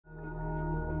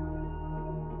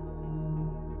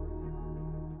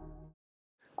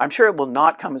I'm sure it will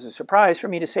not come as a surprise for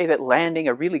me to say that landing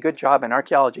a really good job in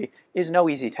archaeology is no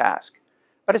easy task,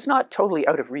 but it's not totally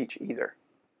out of reach either.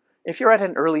 If you're at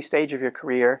an early stage of your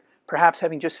career, perhaps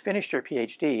having just finished your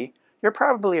PhD, you're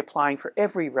probably applying for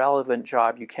every relevant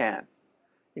job you can.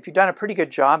 If you've done a pretty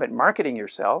good job at marketing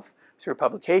yourself through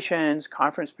publications,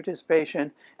 conference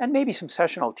participation, and maybe some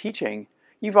sessional teaching,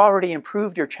 you've already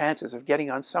improved your chances of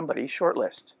getting on somebody's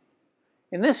shortlist.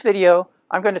 In this video,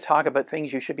 I'm going to talk about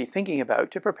things you should be thinking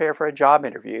about to prepare for a job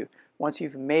interview once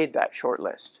you've made that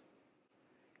shortlist.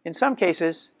 In some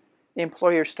cases, the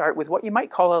employers start with what you might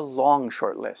call a long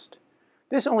shortlist.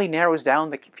 This only narrows down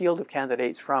the field of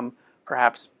candidates from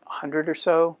perhaps 100 or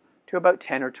so to about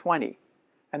 10 or 20.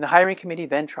 And the hiring committee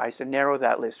then tries to narrow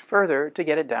that list further to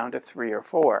get it down to 3 or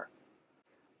 4.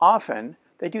 Often,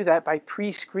 they do that by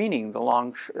pre-screening the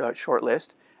long shortlist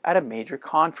at a major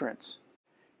conference.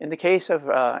 In the case of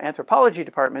anthropology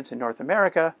departments in North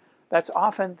America, that's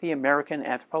often the American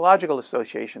Anthropological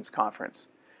Association's conference,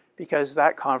 because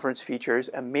that conference features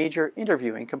a major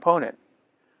interviewing component.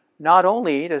 Not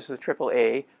only does the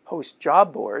AAA host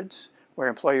job boards, where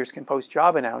employers can post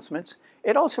job announcements,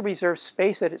 it also reserves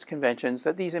space at its conventions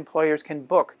that these employers can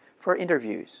book for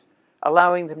interviews,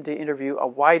 allowing them to interview a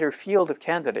wider field of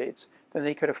candidates than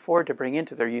they could afford to bring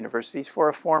into their universities for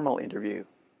a formal interview.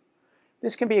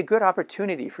 This can be a good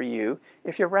opportunity for you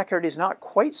if your record is not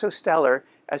quite so stellar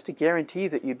as to guarantee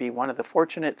that you'd be one of the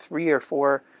fortunate 3 or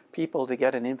 4 people to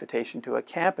get an invitation to a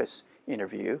campus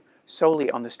interview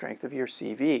solely on the strength of your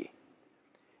CV.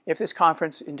 If this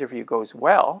conference interview goes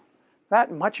well,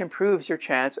 that much improves your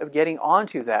chance of getting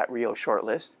onto that real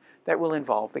shortlist that will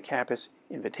involve the campus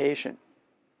invitation.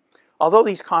 Although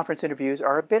these conference interviews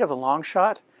are a bit of a long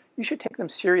shot, you should take them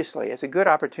seriously as a good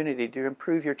opportunity to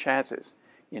improve your chances,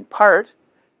 in part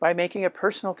by making a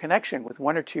personal connection with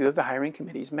 1 or 2 of the hiring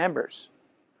committee's members.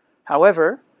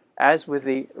 However, as with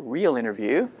the real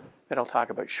interview that I'll talk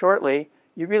about shortly,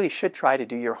 you really should try to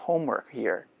do your homework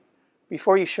here.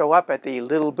 Before you show up at the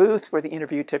little booth where the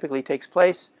interview typically takes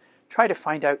place, try to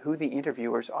find out who the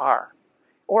interviewers are,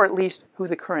 or at least who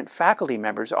the current faculty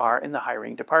members are in the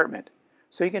hiring department,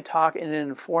 so you can talk in an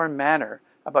informed manner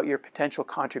about your potential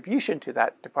contribution to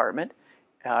that department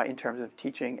in terms of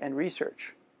teaching and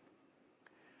research.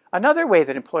 Another way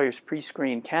that employers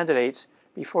pre-screen candidates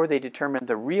before they determine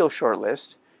the real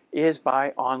shortlist is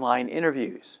by online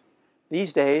interviews.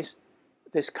 These days,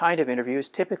 this kind of interview is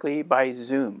typically by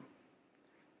Zoom.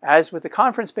 As with the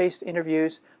conference-based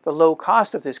interviews, the low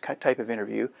cost of this type of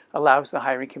interview allows the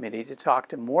hiring committee to talk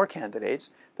to more candidates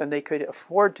than they could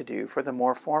afford to do for the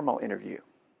more formal interview.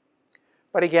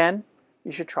 But again,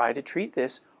 you should try to treat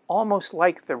this almost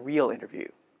like the real interview.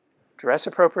 Dress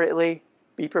appropriately,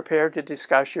 be prepared to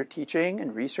discuss your teaching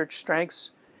and research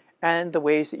strengths, and the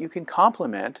ways that you can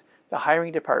complement the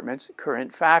hiring department's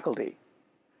current faculty.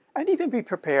 And even be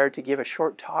prepared to give a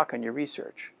short talk on your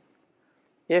research.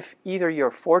 If either you're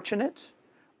fortunate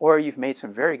or you've made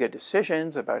some very good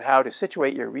decisions about how to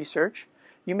situate your research,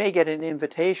 you may get an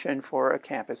invitation for a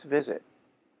campus visit.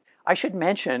 I should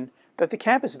mention that the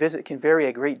campus visit can vary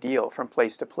a great deal from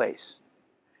place to place.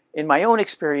 In my own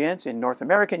experience in North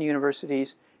American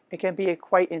universities, it can be a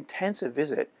quite intensive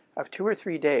visit of 2 or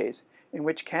 3 days in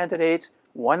which candidates,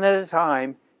 one at a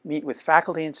time, meet with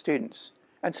faculty and students,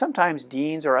 and sometimes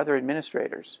deans or other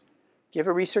administrators, give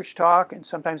a research talk, and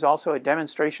sometimes also a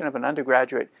demonstration of an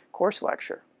undergraduate course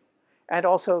lecture, and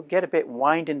also get a bit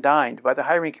wined and dined by the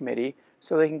hiring committee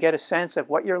so they can get a sense of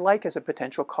what you're like as a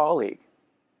potential colleague.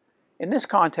 In this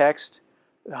context,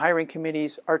 the hiring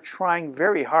committees are trying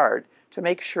very hard to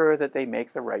make sure that they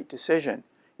make the right decision,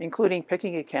 including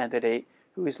picking a candidate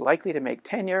who is likely to make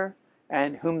tenure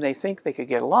and whom they think they could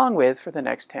get along with for the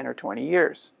next 10 or 20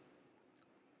 years.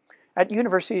 At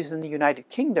universities in the United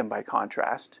Kingdom, by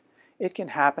contrast, it can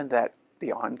happen that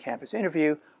the on-campus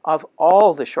interview of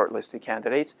all the shortlisted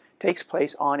candidates takes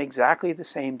place on exactly the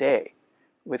same day,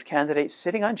 with candidates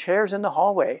sitting on chairs in the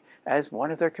hallway as one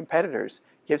of their competitors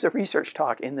gives a research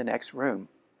talk in the next room.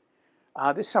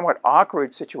 This somewhat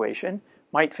awkward situation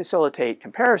might facilitate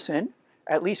comparison,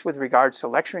 at least with regards to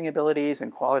lecturing abilities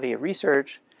and quality of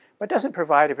research, but doesn't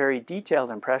provide a very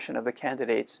detailed impression of the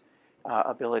candidate's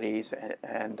abilities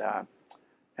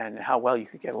and how well you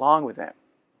could get along with them.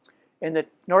 In the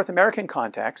North American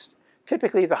context,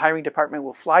 typically the hiring department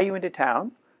will fly you into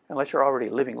town, unless you're already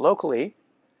living locally,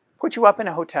 put you up in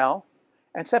a hotel,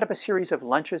 and set up a series of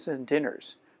lunches and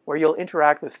dinners where you'll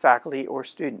interact with faculty or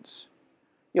students.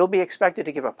 You'll be expected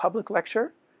to give a public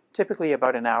lecture, typically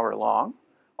about an hour long,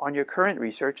 on your current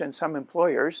research, and some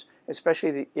employers,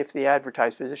 especially if the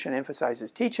advertised position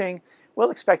emphasizes teaching, will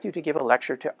expect you to give a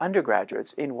lecture to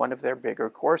undergraduates in one of their bigger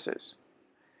courses.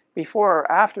 Before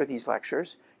or after these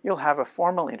lectures, you'll have a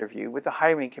formal interview with the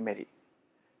hiring committee,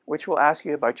 which will ask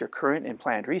you about your current and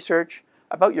planned research,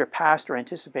 about your past or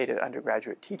anticipated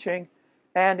undergraduate teaching,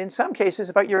 and in some cases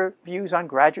about your views on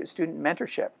graduate student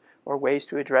mentorship or ways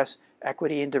to address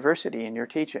equity and diversity in your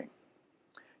teaching.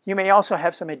 You may also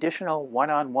have some additional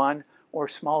one-on-one or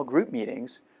small group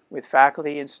meetings with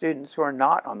faculty and students who are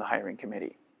not on the hiring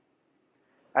committee.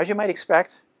 As you might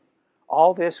expect,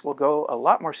 all this will go a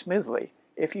lot more smoothly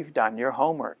if you've done your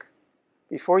homework.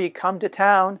 Before you come to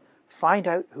town, find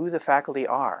out who the faculty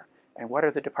are and what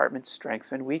are the department's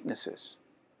strengths and weaknesses.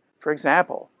 For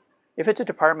example, if it's a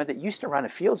department that used to run a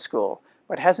field school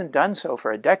but hasn't done so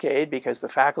for a decade because the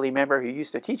faculty member who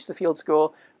used to teach the field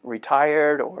school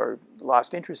retired or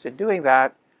lost interest in doing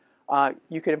that,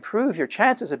 you can improve your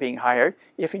chances of being hired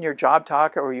if in your job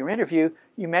talk or your interview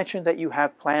you mention that you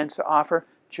have plans to offer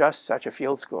just such a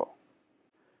field school.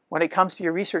 When it comes to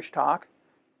your research talk,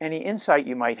 any insight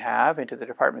you might have into the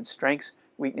department's strengths,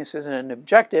 weaknesses, and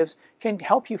objectives can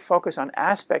help you focus on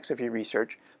aspects of your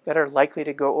research that are likely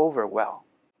to go over well.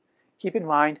 Keep in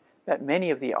mind that many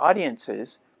of the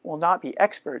audiences will not be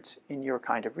experts in your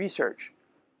kind of research.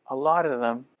 A lot of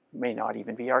them may not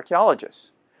even be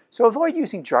archaeologists. So avoid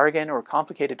using jargon or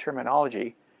complicated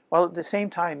terminology, while at the same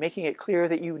time making it clear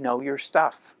that you know your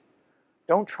stuff.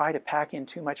 Don't try to pack in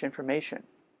too much information.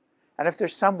 And if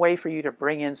there's some way for you to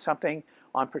bring in something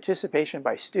on participation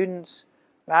by students,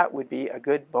 that would be a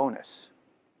good bonus.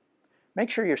 Make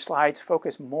sure your slides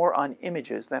focus more on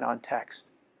images than on text.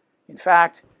 In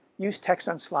fact, use text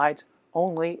on slides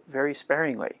only very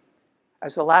sparingly,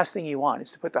 as the last thing you want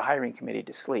is to put the hiring committee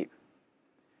to sleep.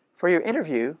 For your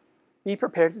interview, be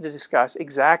prepared to discuss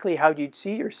exactly how you'd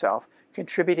see yourself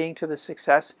contributing to the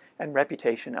success and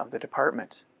reputation of the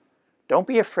department. Don't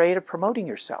be afraid of promoting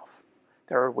yourself.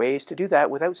 There are ways to do that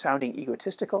without sounding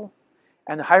egotistical,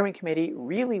 and the hiring committee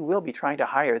really will be trying to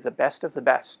hire the best of the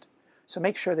best, so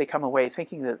make sure they come away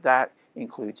thinking that that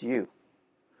includes you.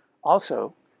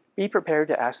 Also, be prepared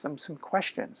to ask them some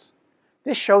questions.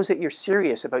 This shows that you're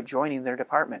serious about joining their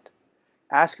department.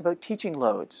 Ask about teaching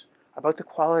loads, about the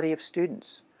quality of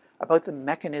students, about the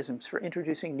mechanisms for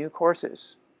introducing new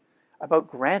courses, about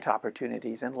grant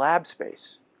opportunities and lab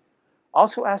space.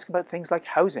 Also ask about things like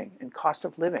housing and cost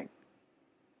of living.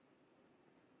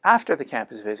 After the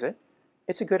campus visit,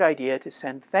 it's a good idea to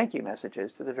send thank you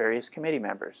messages to the various committee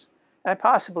members, and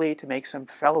possibly to make some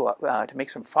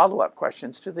follow-up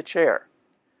questions to the chair.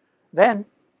 Then,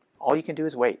 all you can do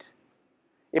is wait.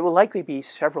 It will likely be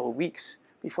several weeks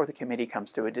before the committee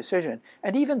comes to a decision,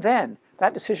 and even then,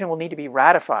 that decision will need to be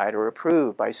ratified or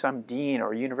approved by some dean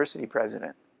or university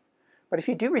president. But if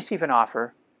you do receive an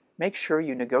offer, make sure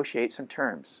you negotiate some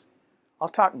terms. I'll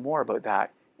talk more about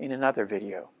that in another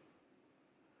video.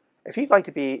 If you'd like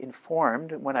to be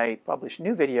informed when I publish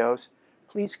new videos,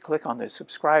 please click on the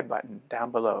subscribe button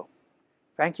down below.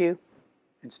 Thank you,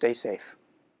 and stay safe.